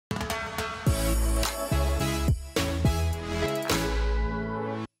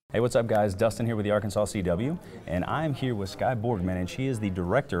Hey, what's up guys? Dustin here with the Arkansas CW, and I'm here with Skye Borgman, and she is the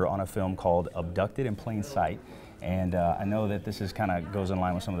director on a film called Abducted in Plain Sight. And I know that this is kind of goes in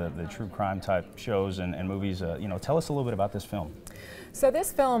line with some of the true crime type shows and movies. You know, tell us a little bit about this film. So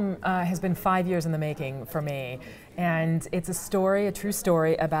this film has been 5 years in the making for me, and it's a story, a true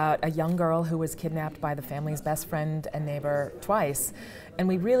story about a young girl who was kidnapped by the family's best friend and neighbor twice. And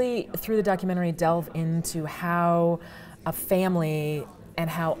we really, through the documentary, delve into how a family and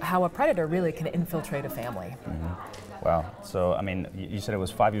how a predator really can infiltrate a family. Mm-hmm. Wow. So, I mean, you said it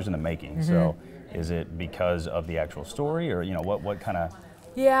was 5 years in the making. Mm-hmm. So, is it because of the actual story, or, you know, what kind of...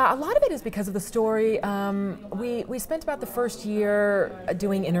 Yeah, a lot of it is because of the story. We spent about the first year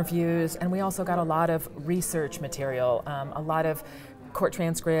doing interviews, and we also got a lot of research material, a lot of court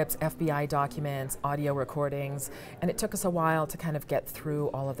transcripts, FBI documents, audio recordings, and it took us a while to kind of get through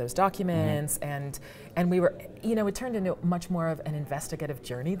all of those documents. Mm-hmm. and we were, you know, it turned into much more of an investigative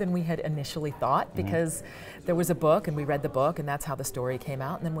journey than we had initially thought, because there was a book and we read the book, and that's how the story came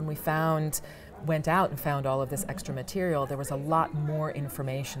out. And then when we went out and found all of this extra material, there was a lot more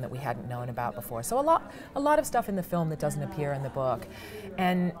information that we hadn't known about before. So a lot of stuff in the film that doesn't appear in the book.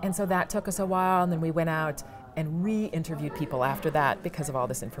 And so that took us a while, and then we went out and re-interviewed people after that because of all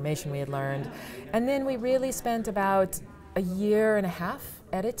this information we had learned. And then we really spent about a year and a half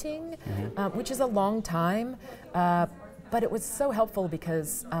editing, which is a long time, but it was so helpful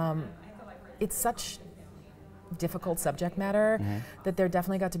because it's such difficult subject matter that there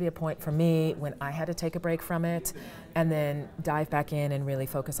definitely got to be a point for me when I had to take a break from it and then dive back in and really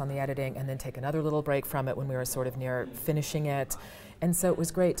focus on the editing, and then take another little break from it when we were sort of near finishing it. And so it was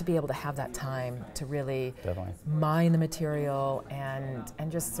great to be able to have that time to really mine the material and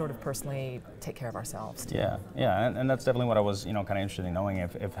just sort of personally take care of ourselves too. Yeah, and that's definitely what I was, you know, kind of interested in knowing,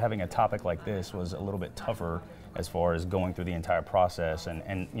 if having a topic like this was a little bit tougher as far as going through the entire process,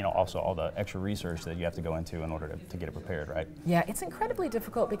 and you know, also all the extra research that you have to go into in order to get it prepared, right? Yeah, it's incredibly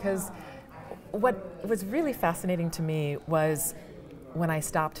difficult, because what was really fascinating to me was when I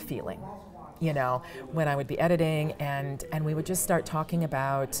stopped feeling. You know, when I would be editing and we would just start talking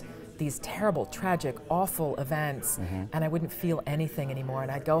about these terrible, tragic, awful events, and I wouldn't feel anything anymore,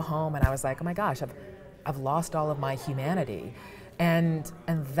 and I'd go home and I was like, oh my gosh, I've lost all of my humanity. And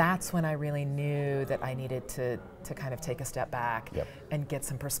that's when I really knew that I needed to kind of take a step back and get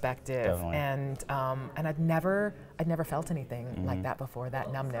some perspective. And I'd never felt anything like that before,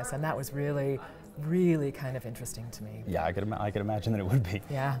 that numbness, and that was really kind of interesting to me. Yeah, I could imagine that it would be.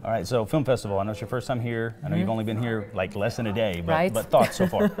 Yeah. All right, so film festival, I know it's your first time here. I know you've only been here like less than a day, but, right? But thoughts so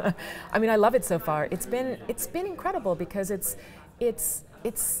far? I mean, I love it so far. It's been incredible, because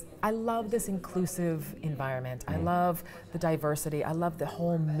I love this inclusive environment. I love the diversity. I love the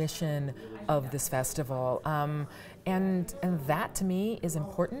whole mission of this festival. And that to me is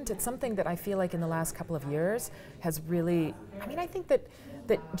important. It's something that I feel like in the last couple of years has really, I mean, I think that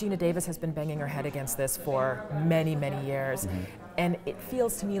Gina Davis has been banging her head against this for many, many years. And it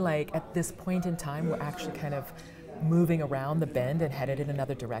feels to me like at this point in time, we're actually kind of moving around the bend and headed in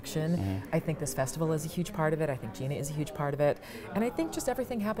another direction. I think this festival is a huge part of it. I think Gina is a huge part of it. And I think just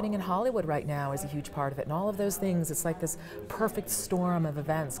everything happening in Hollywood right now is a huge part of it. And all of those things, it's like this perfect storm of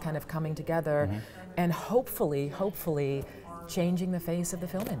events kind of coming together and hopefully changing the face of the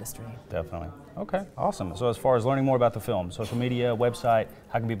film industry. Definitely. Okay, awesome. So as far as learning more about the film, social media, website,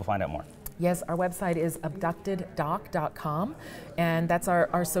 how can people find out more? Yes, our website is abducteddoc.com, and that's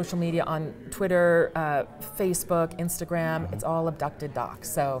our social media on Twitter, Facebook, Instagram. It's all Abducted Doc.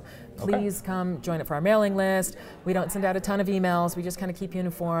 So please come join it for our mailing list. We don't send out a ton of emails. We just kind of keep you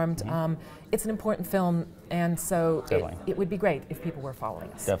informed. It's an important film, and so it would be great if people were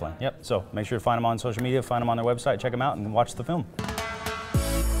following us. Definitely. Yep. So make sure to find them on social media, find them on their website, check them out, and watch the film.